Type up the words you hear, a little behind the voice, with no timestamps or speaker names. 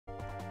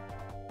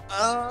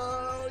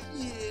Oh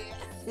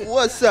yeah.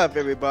 What's up,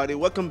 everybody?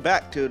 Welcome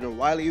back to the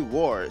Wily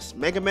Wars.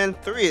 Mega Man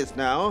 3 is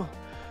now.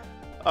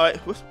 Alright,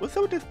 what's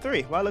up with this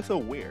 3? Why it looks so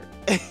weird?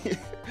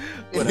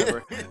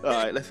 Whatever.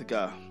 Alright, let's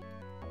go.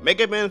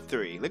 Mega Man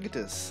 3. Look at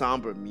the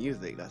somber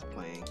music that's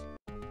playing.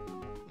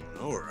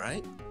 All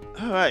right.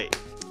 Alright.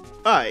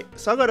 Alright,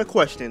 so I got a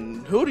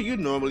question. Who do you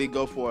normally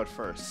go for at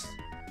first?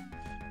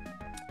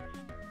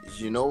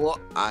 You know what?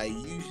 I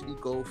usually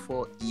go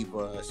for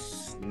either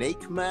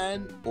Snake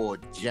Man or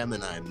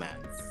Gemini Man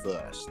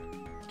first.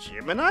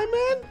 Gemini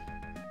Man?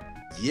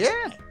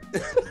 Yeah.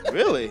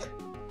 Really?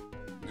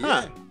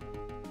 Huh. Yeah.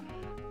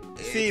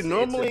 See, It's a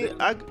normally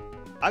bit-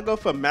 I go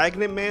for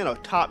Magnet Man or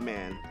Top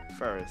Man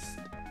first.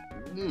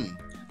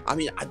 I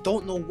mean, I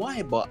don't know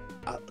why, but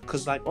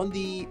because like on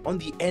the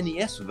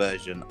NES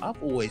version,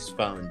 I've always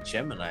found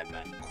Gemini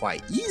Man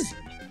quite easy.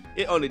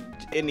 It on the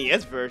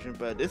NES version,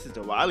 but this is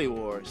the Wily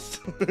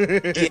Wars.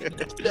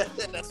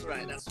 That's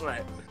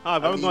right.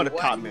 I'm going to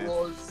Top Wily Man.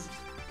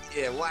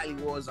 Wily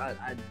Wars, I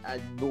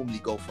normally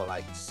go for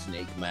like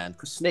Snake Man,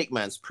 because Snake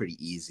Man's pretty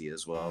easy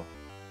as well.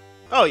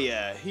 Oh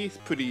yeah, he's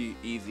pretty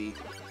easy.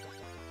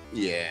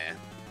 Yeah.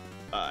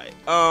 Alright.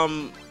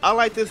 I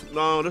like this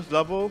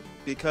level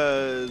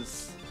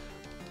because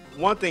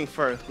one thing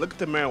first, look at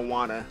the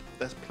marijuana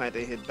that's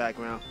planted in his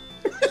background.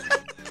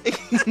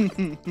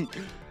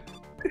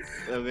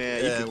 Oh,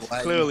 man, Yeah, you can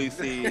Wily. clearly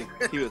see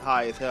he was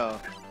high as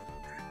hell.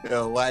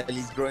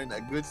 Wily's growing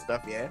that good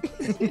stuff, yeah?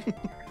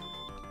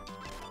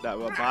 That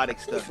robotic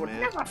stuff, would man.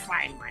 never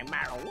find my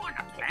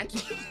marijuana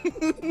plant.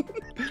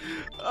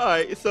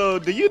 Alright, so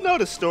do you know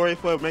the story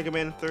for Mega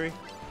Man 3?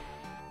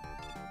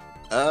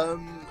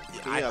 Can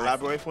you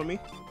elaborate for me?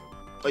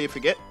 Oh, you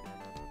forget?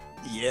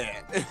 Yeah.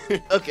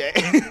 Okay,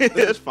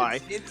 that's fine.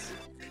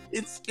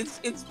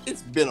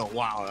 It's been a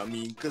while. I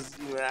mean, because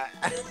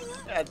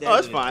Oh,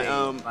 that's fine.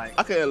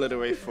 I can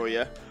alliterate for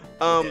you.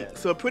 Yeah.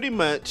 So pretty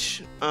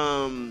much,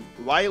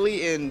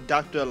 Wily and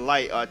Dr.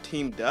 Light are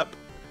teamed up.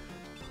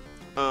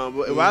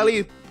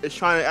 Wily is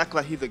trying to act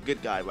like he's a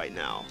good guy right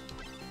now.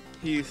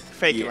 He's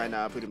faking right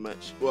now, pretty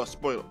much. Well,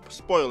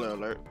 spoiler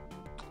alert.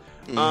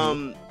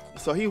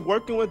 So he's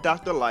working with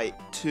Dr. Light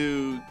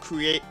to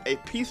create a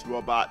peace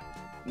robot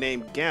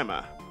named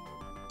Gamma.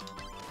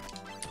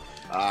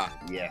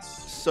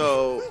 Yes.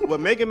 So what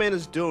Mega Man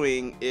is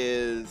doing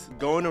is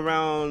going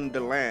around the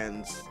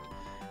lands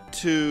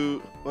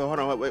to. Well, hold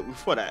on, wait.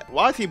 Before that,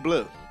 why is he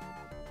blue?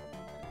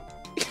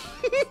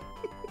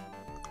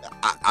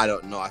 I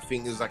don't know. I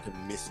think it's like a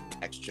mist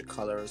texture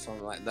color or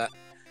something like that.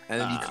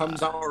 And then he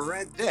comes out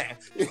red there.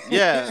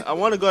 Yeah, I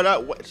want to go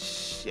that way.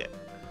 Shit.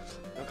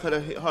 I could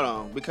have. Hold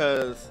on,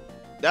 because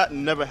that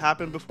never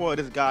happened before.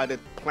 This guy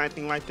that's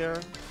planting right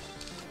there.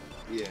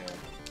 Yeah.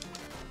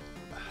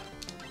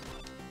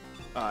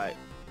 Alright,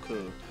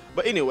 cool.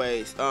 But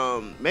anyways,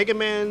 Mega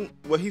Man,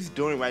 what he's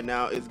doing right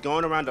now is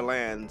going around the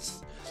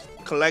lands,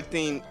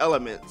 collecting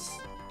elements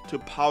to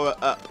power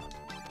up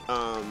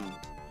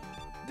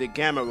the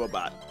Gamma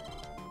robot.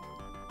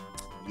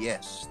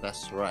 Yes,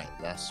 that's right.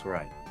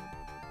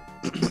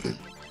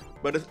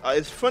 But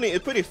it's funny.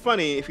 It's pretty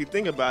funny if you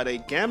think about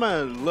it.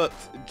 Gamma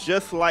looks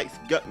just like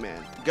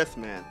Gutsman.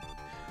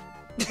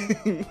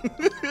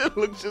 It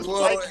looks just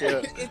like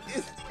him.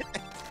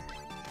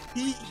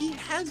 He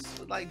has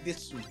like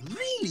this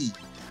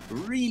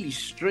really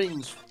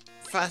strange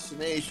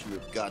fascination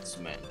with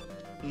Gutsman.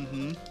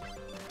 Mm-hmm.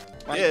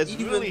 Like, Yeah, it's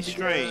even really the,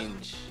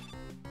 strange.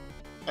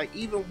 Like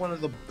even one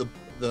of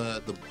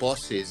the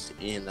bosses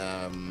in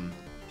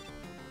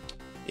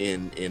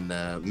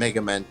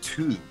Mega Man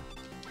 2.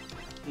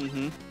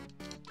 Mm-hmm.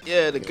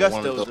 Yeah, the You know,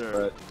 one of Gustos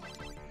the- are.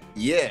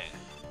 Yeah.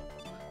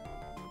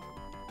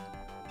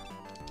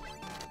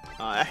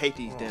 I hate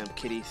these damn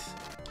kitties.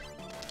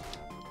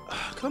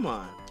 Come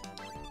on.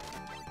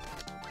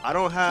 I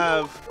don't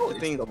have the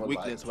thing's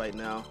weakness right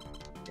now.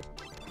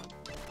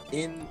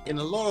 In a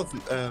lot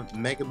of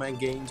Mega Man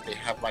games, they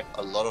have like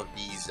a lot of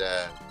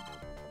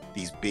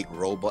these big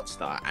robots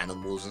that are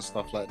animals and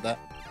stuff like that.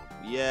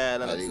 Yeah,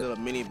 like they a little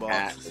mini boss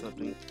cat. or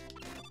something.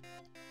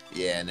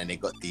 Yeah, and then they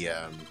got the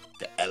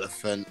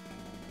elephant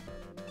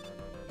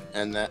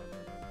and that.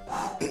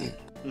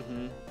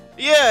 Mm-hmm.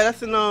 Yeah,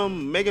 that's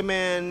in Mega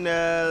Man.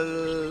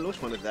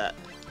 Which one is that?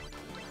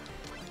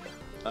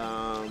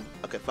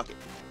 Okay, fuck it.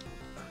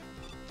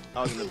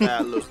 I was in a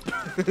bad loop.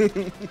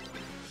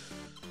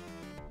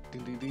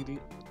 Ding, ding, ding, ding.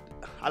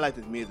 I like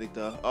this music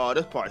though. Oh,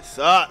 this part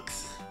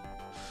sucks.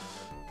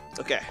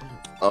 Okay.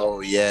 Oh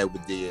yeah,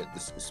 with the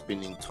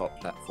spinning top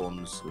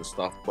platforms and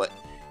stuff, but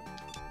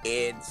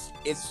it's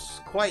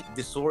quite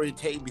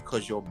disorientating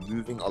because you're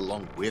moving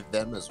along with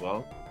them as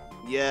well.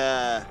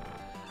 Yeah.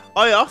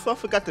 Oh yeah. Also, I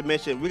forgot to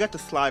mention we got the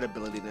slide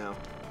ability now.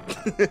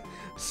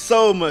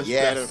 So much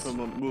better Yes. from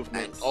a And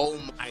movement. oh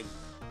my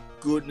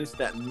goodness,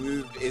 that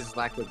move is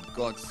like a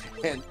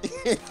godsend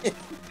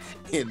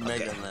in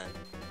Mega Man.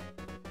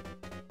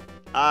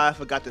 I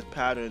forgot this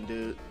pattern,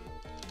 dude.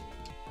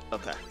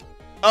 Okay.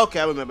 Okay,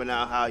 I remember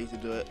now how I used to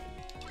do it.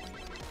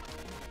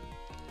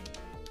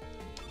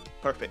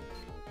 Perfect.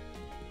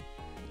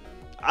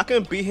 I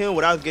can beat him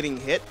without getting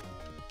hit.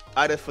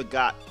 I just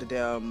forgot the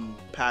damn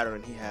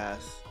pattern he has.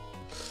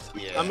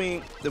 Yeah. I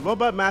mean, the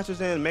Robot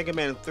Masters in Mega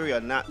Man 3 are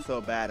not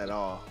so bad at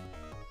all.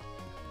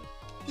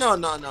 No.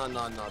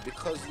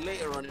 Because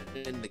later on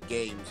in the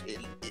games, it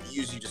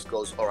usually just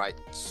goes, all right,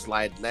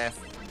 slide left,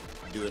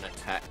 do an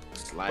attack,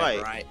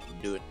 slide right,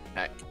 do an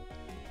attack.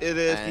 It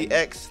is the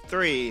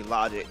X3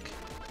 logic.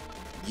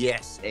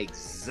 Yes,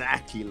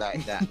 exactly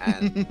like that.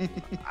 And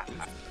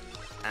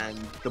and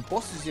the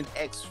bosses in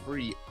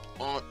X3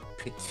 aren't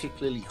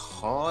particularly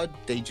hard.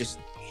 They just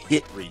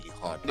hit really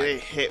hard. They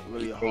hit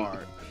really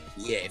hard.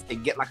 Yeah, if they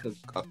get like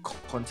a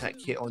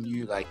contact hit on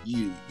you, like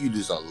you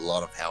lose a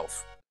lot of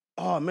health.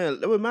 Oh man,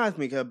 that reminds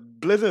me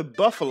of Blizzard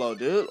Buffalo,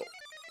 dude.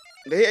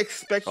 They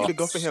expect you to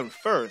go for him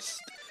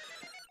first.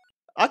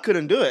 I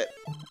couldn't do it.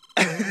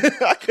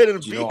 I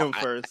couldn't beat him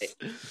first.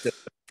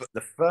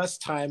 The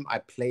first time I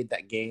played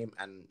that game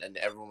and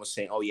everyone was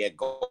saying, "Oh yeah,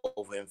 go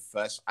over him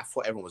first," I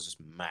thought everyone was just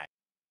mad.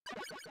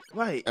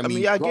 Right. I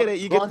mean, I get it.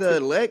 You get the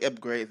leg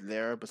upgrade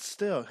there, but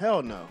still,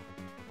 hell no.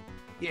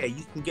 Yeah,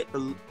 you can get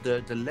the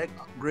leg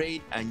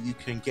upgrade, and you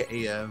can get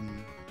a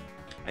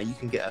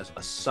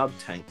sub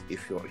tank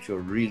if you're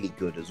really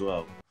good as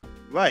well.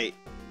 Right.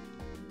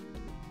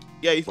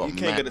 Yeah, you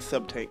can't get a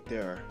sub tank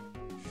there.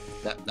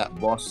 That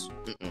boss.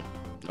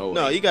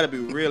 No, you gotta be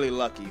really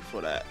lucky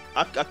for that.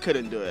 I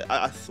couldn't do it.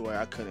 I swear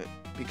I couldn't,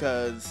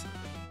 because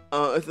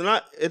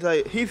it's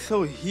like he's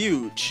so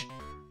huge.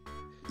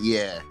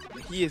 Yeah.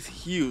 He is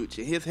huge,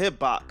 and his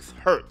hitbox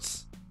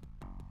hurts.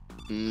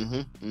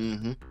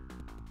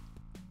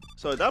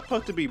 So is that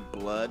supposed to be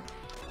blood?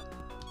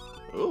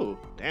 Ooh,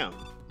 damn.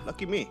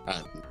 Lucky me. I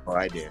have no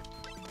idea.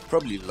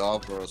 Probably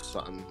lava or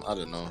something. I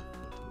don't know.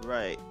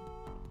 Right.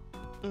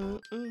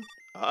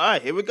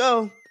 Alright, here we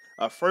go.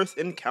 Our first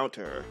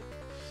encounter.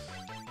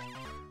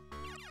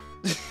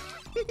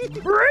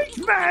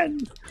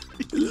 Brakeman!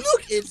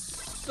 Look, it's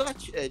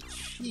such a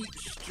cheap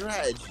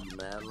strategy,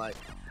 man. Like,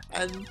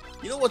 and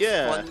you know what's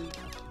funny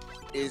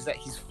is that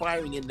he's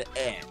firing in the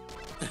air.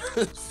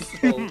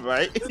 So,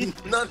 right?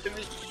 None of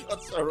his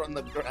shots are on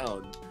the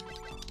ground.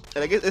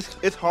 And I guess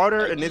it's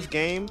harder in this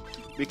game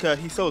because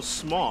he's so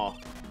small.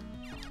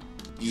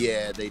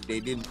 Yeah, they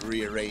didn't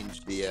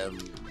rearrange the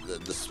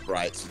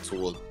sprites at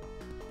all.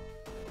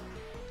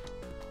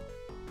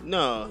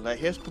 No, like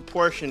his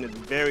proportion is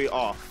very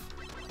off.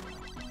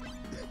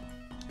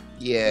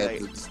 Yeah,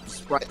 like, the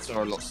sprites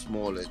are a lot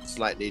smaller. It's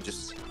like they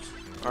just,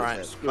 all right,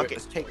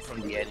 let's take it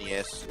from the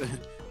NES.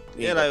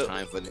 Yeah, like,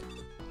 time for it.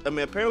 I mean,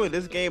 apparently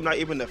this game not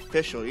even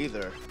official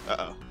either.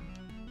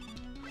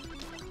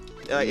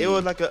 Like it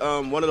was like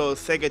a one of those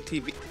Sega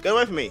TV. Get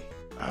away from me!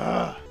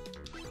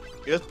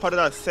 It was part of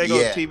that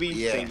Sega TV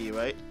thingy,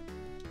 right?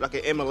 Like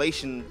an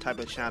emulation type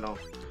of channel,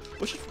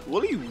 which is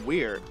really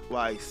weird.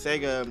 Why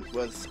Sega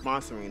was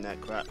sponsoring that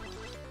crap?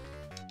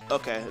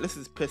 Okay, this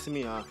is pissing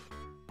me off.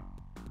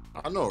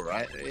 I know,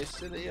 right?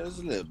 It was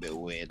a little bit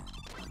weird.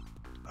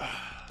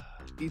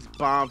 These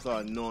bombs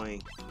are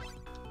annoying.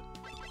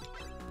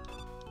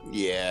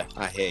 Yeah,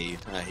 I hear you.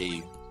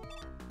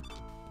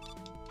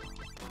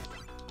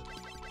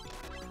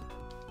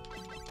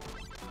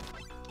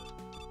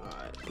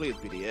 Alright, please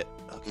be the it.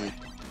 Okay.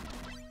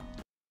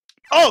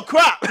 Oh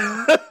crap!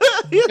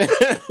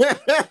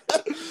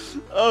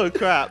 Oh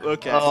crap,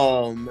 okay.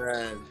 Oh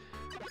man.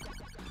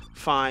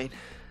 Fine.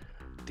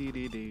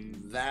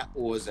 That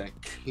was a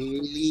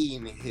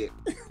clean hit.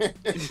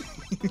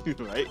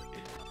 Right?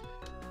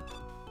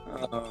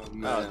 Oh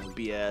man.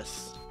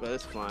 BS, but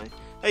it's fine.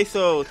 Hey,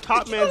 so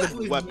Top Man's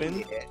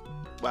weapon.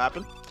 What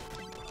happened?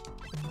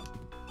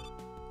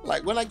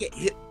 Like when I get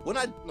hit,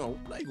 not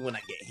even when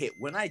I get hit,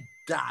 when I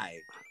die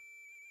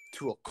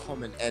to a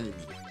common enemy.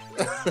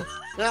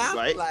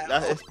 Right? Like,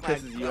 that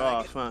pisses you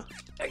off, huh?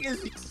 I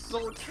guess he's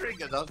so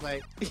triggered. I was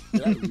like,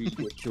 did I really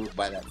get killed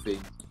by that thing?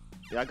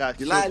 Yeah, I got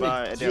killed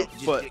by a damn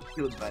foot. Get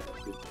killed by that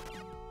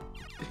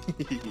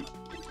thing.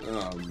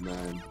 Oh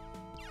man.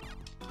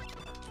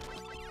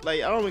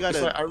 Like I don't got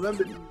to. Like, I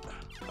remember.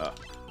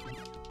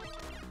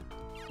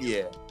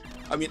 Yeah,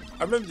 I mean,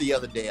 I remember the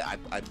other day I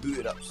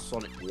booted up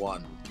Sonic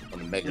 1 on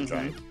the Mega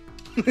Drive.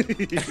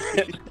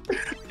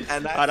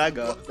 And How'd I that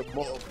go? thought the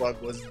motor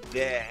bug was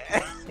there.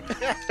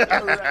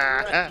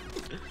 Right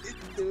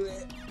into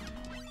it.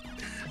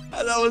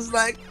 And I was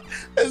like,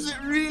 has it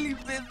really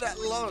been that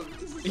long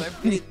since I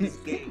played this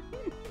game?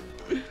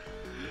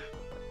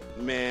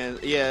 Man,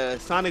 yeah,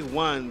 Sonic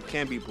 1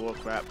 can be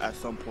bullcrap at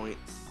some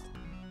points.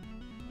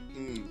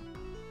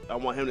 I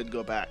want him to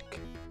go back.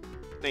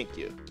 Thank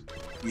you.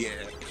 Yeah.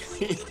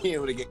 You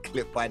want to get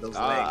clipped by those legs.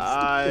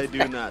 I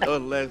do not.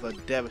 Those legs are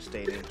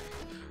devastating.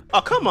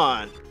 Oh, come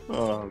on.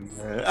 Oh,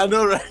 man. I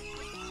know, right?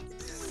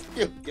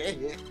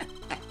 Okay.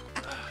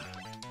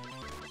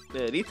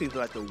 Yeah, these things are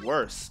like the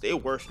worst. They're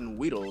worse than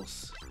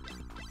Weedles.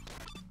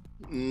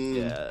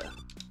 Yeah.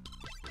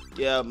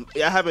 Yeah,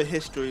 I have a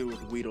history with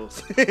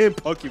Weedles in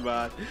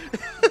Pokemon.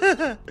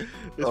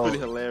 It's pretty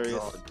hilarious.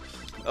 God.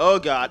 Oh,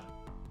 God.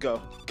 Go.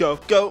 Go.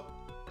 Go.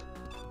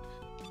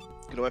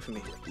 Get away from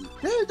me.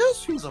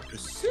 Those things are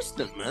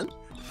persistent, man.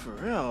 For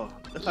real.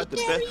 That's like the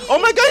best. Oh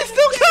my god, he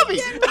still got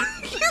me!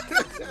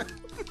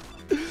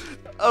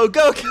 Oh,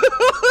 go, go!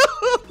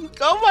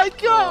 Oh my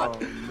god! Oh,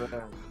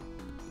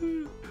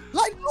 man.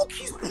 Like, look,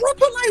 he's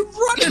proper like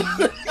running.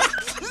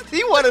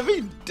 He wanted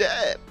me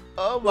dead.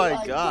 Oh my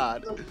Like,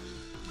 god.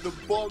 The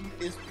bomb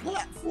is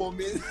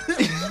platforming.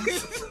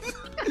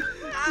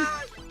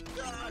 Ah,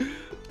 God.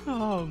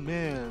 Oh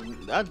man,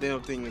 that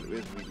damn thing is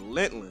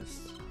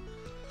relentless.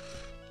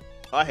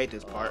 I hate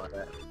this part.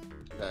 Oh,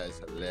 that is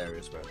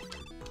hilarious, bro.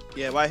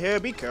 Yeah, right here,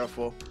 be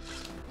careful.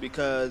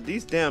 Because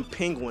these damn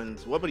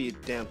penguins, what are these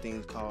damn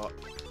things called?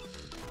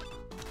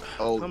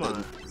 Oh, come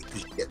on.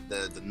 You get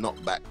the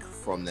knockback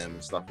from them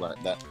and stuff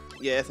like that.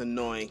 Yeah, it's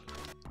annoying.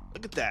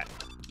 Look at that.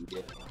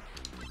 Yeah.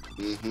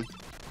 Mhm.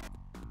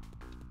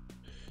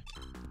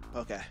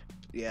 Okay.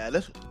 Yeah,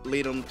 let's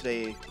lead them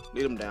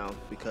down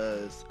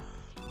because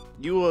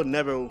you will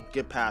never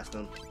get past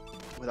them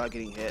without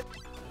getting hit.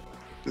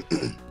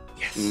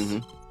 Yes.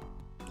 Mhm.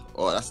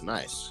 Oh, that's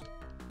nice.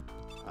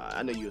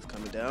 I knew you was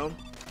coming down.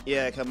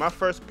 Yeah, cause my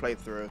first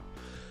playthrough.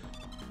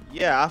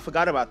 Yeah, I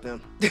forgot about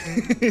them.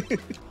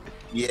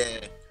 Yeah.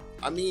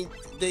 I mean,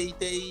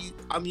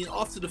 I mean,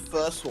 after the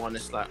first one,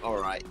 it's like, all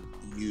right,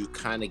 you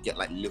kind of get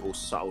like little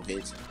subtle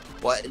hints,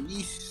 but at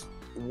least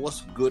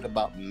what's good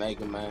about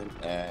Mega Man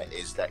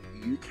is that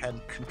you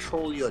can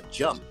control your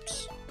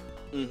jumps.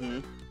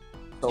 Mhm.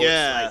 So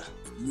Yeah.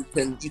 it's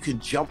like you can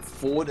jump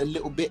forward a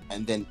little bit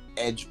and then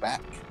edge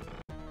back.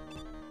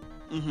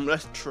 Mhm.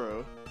 That's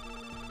true.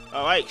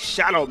 All right,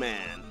 Shadow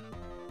Man.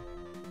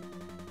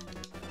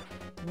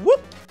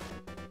 Whoop.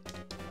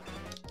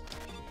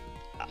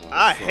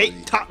 I So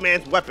hate Top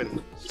Man's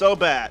weapon so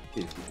bad.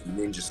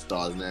 Ninja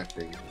stars and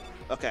everything.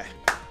 Okay.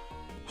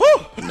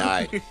 Whew.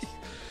 Nice.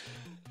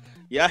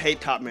 Yeah, I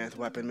hate Top Man's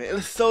weapon, man.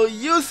 It's so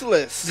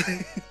useless.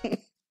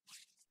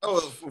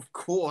 Oh, of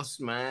course,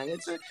 man.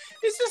 It's a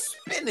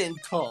spinning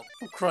top,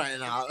 for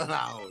crying out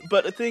loud.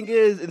 But the thing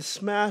is, in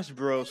Smash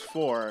Bros.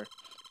 4,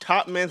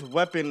 Top Man's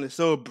weapon is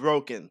so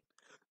broken.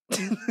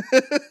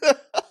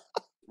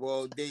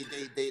 Well,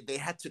 they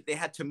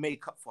had to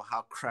make up for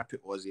how crap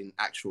it was in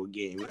actual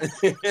game.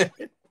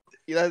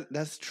 Yeah,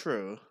 that's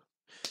true.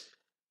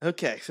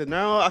 Okay, so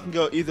now I can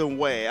go either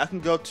way. I can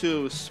go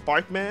to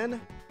Sparkman,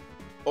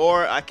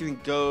 or I can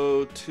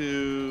go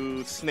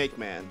to Snake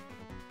Man.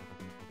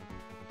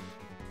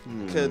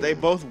 Because they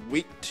both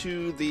weak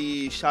to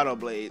the Shadow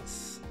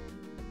Blades.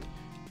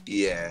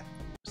 Yeah.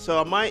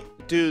 So I might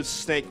do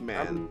Snake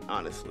Man,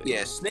 honestly.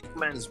 Yeah, Snake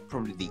Man's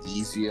probably the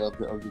easier of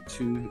the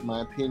two, in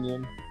my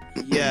opinion.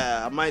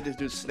 Yeah, I might just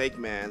do Snake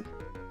Man.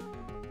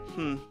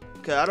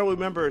 Because I don't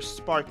remember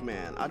Spark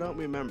Man. I don't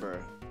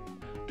remember.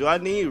 Do I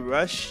need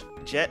Rush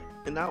Jet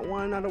in that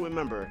one? I don't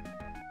remember.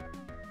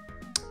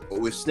 But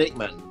with Snake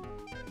Man,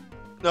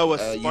 No,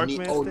 with you Spark need-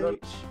 Man oh, stage?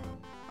 no.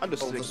 I'll do the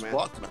Snake Man.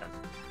 Spark Man.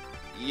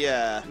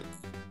 Yeah.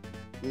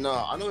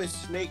 No, I know in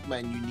Snake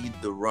Man you need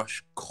the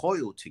Rush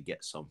Coil to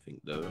get something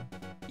though.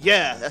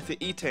 Yeah, that's the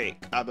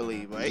E-Tank, I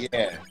believe, right?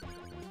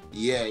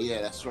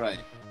 Yeah, that's right.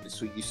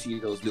 So you see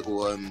those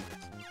little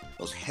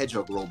those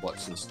hedgehog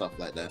robots and stuff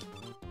like that.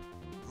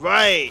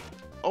 Right.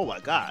 Oh my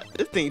god,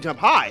 this thing jump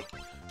high.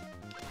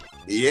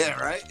 Yeah,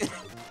 right.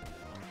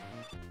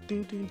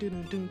 Dun, dun,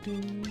 dun, dun,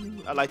 dun,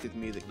 dun. I like this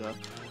music though.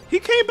 He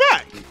came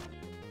back.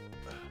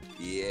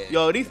 Yeah.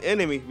 Yo, these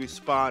enemies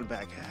respawn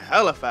back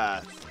hella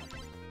fast.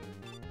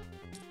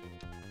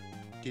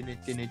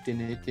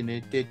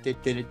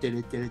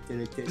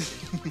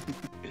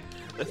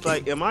 It's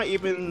like, am I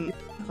even?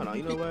 Hold on,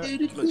 you know what?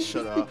 Let's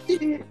shut off.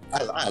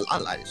 I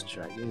like this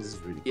track. This is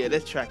really Yeah,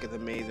 this track is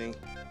amazing.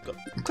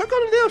 Click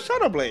on the damn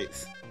Shadow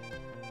Blades.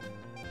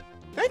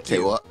 Thank Tell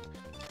you you. what.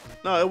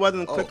 No, it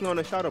wasn't Oh. clicking on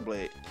the Shadow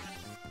Blade.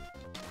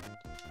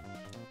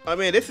 I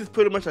mean, this is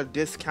pretty much a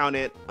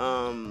discounted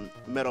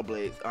Metal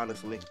Blades,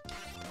 honestly.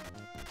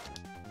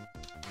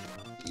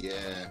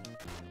 Yeah.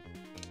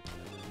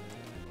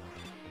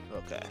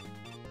 Okay.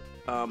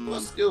 Well,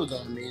 still though,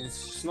 I mean,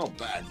 it's not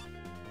bad.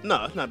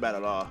 No, it's not bad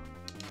at all.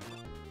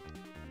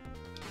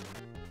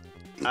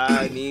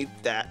 I need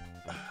that.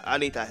 I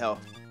need that health.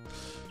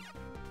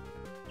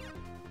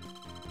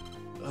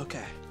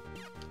 Okay.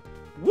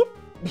 Whoop.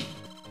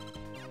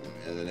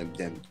 And then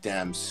them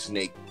damn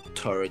snake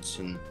turrets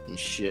and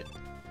shit.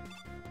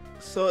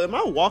 So, am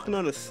I walking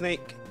on a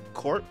snake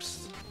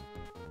corpse?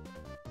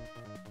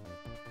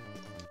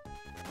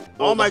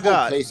 Well, Oh my the whole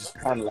god. place is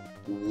kind of like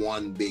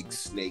one big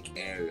snake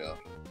area.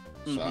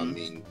 So I Mhm.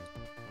 mean,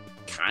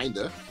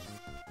 kinda.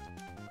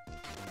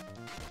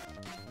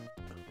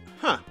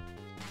 Huh.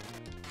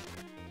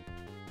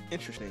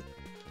 Interesting.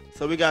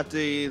 So we got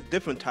the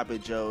different type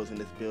of Joes in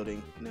this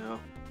building now.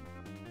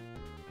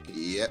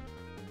 Yep.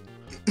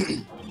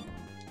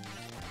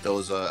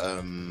 Those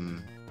are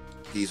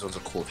these ones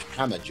are called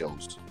Hammer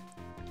Joes.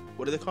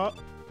 What are they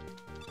called?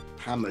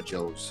 Hammer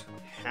Joes.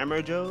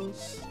 Hammer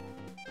Joes?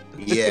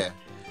 Yeah.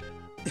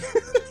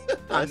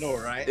 I That's know,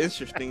 right?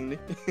 Interesting.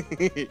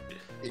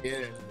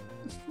 Yeah.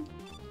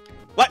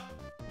 What?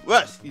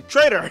 Russ, you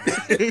traitor!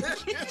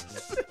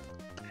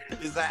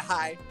 Is that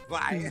high?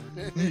 Bye.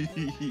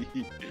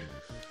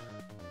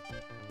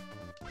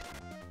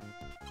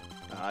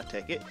 I'll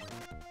take it.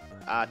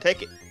 I'll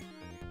take it.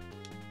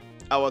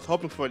 I was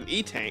hoping for an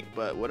E-Tank,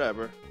 but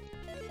whatever.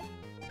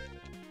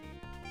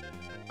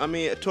 I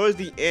mean, towards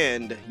the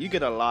end, you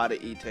get a lot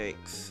of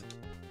E-Tanks.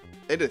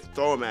 They just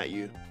throw them at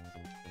you.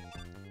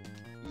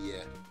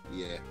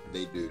 Yeah,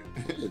 they do.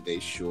 They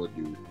sure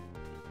do.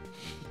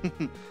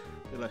 They're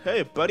like,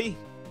 hey, buddy.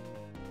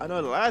 I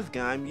know the last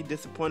game you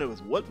disappointed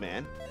was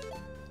Woodman.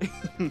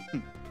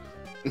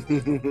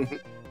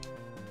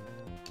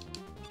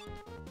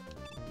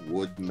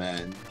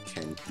 Woodman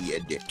can eat a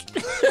dick.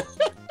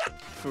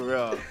 For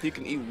real. He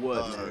can eat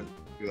wood, Oh, man.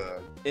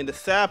 God. And the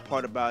sad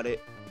part about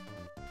it,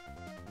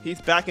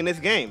 he's back in this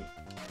game.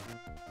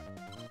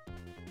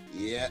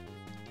 Yeah.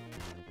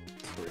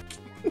 Prick.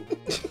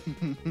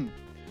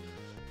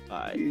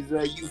 Alright. He's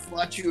like, you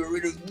thought you were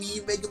rid of me,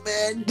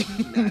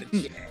 Megaman? Not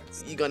a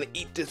chance. You gonna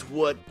eat this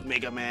wood,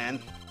 Mega Man.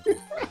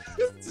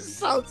 This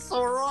sounds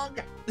so wrong.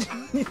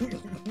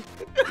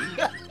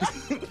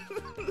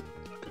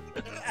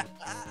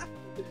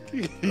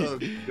 Oh,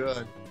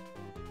 God.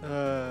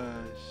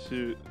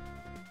 Shoot.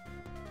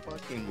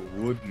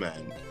 Fucking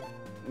Woodman.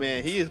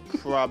 Man, he is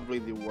probably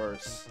the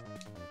worst.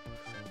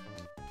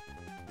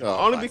 Oh,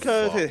 Only by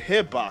because far. his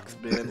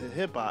hitbox, man. His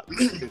hitbox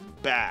is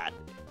bad.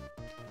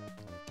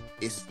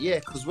 It's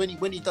because when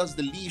he does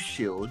the leaf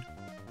shield,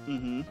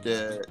 Mm-hmm.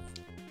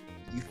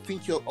 you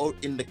think you're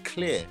in the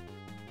clear.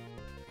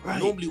 Right.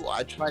 Normally, what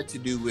I try to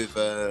do with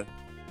that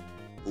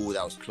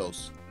was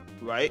close.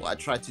 Right. What I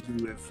try to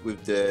do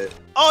with the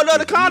Oh no, the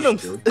with leaf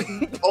condoms.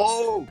 shield-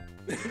 oh,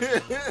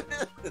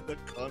 the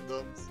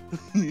condoms.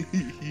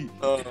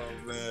 Oh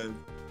man.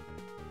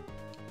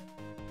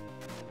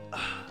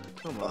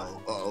 Come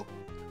on. Oh.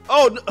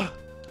 Oh no.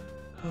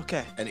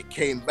 Okay. And it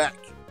came back.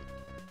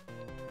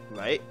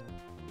 Right.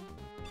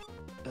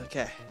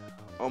 Okay.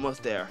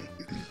 Almost there.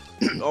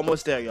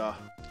 Almost there, y'all.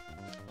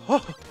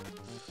 Oh.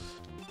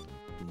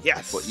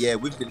 Yes. But yeah,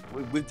 with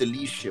the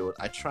leaf shield,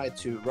 I try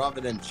to,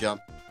 rather than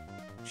jump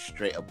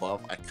straight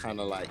above, I kind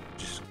of like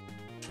just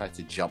try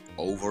to jump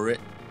over it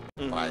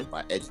by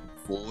edging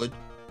forward,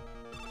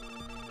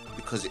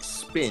 because it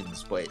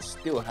spins, but it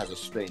still has a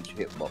strange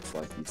hitbox,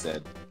 like you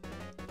said.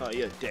 Oh,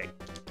 you're a dick.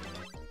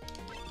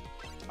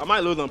 I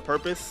might lose on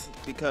purpose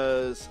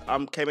because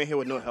I'm came in here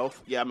with no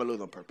health. Yeah, I'm gonna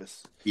lose on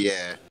purpose.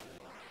 Yeah.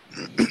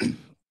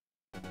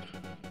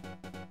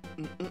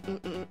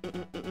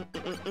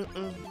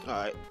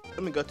 Alright,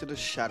 let me go to the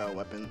shadow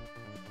weapon.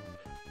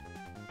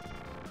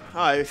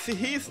 Alright, see,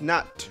 he's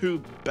not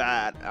too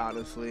bad,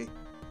 honestly.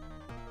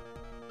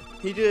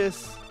 He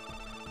just...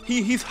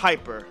 He's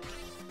hyper.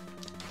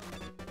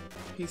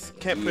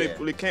 Can't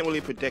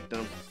really predict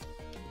him.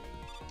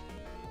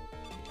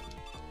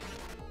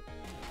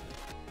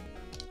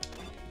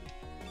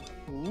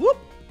 Whoop!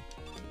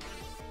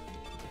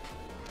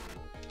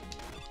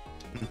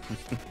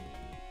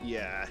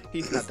 Yeah,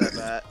 he's not that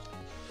bad.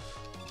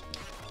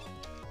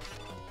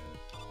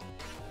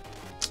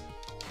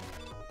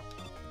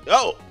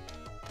 Oh!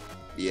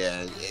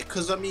 Yeah,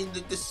 because I mean,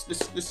 the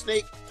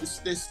snake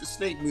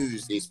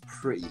moves is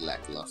pretty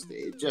lackluster.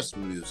 It just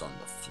moves on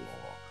the floor.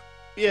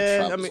 Yeah, I It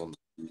travels mean, on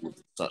the floor,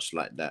 such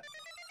like that.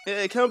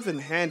 it comes in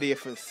handy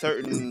for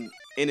certain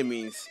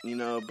enemies, you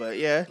know, but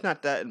yeah, it's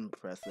not that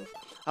impressive.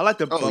 I like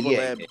the bubble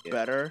head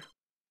better.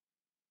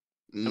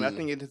 I mean, I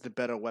think it is a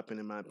better weapon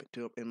in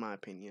my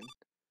opinion.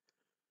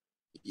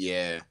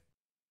 Yeah.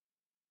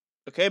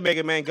 Okay,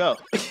 Mega Man, go.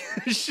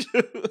 He's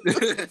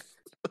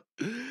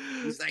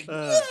like,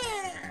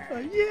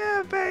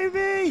 yeah,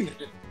 baby.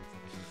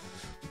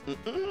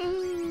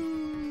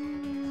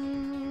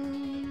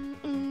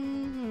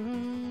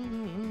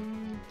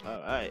 All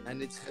right.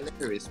 And it's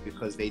hilarious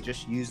because they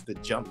just used the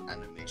jump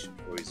animation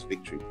for his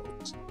victory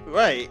pose.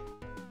 Right.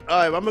 All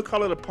right, I'm gonna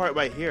call it a part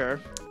right here.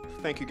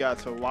 Thank you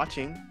guys for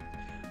watching.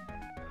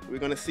 We're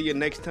gonna see you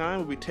next time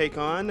when we take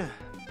on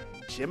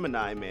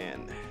Gemini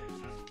Man.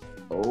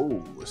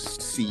 Oh,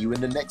 see you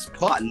in the next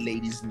part,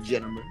 ladies and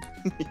gentlemen.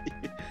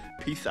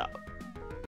 Peace out.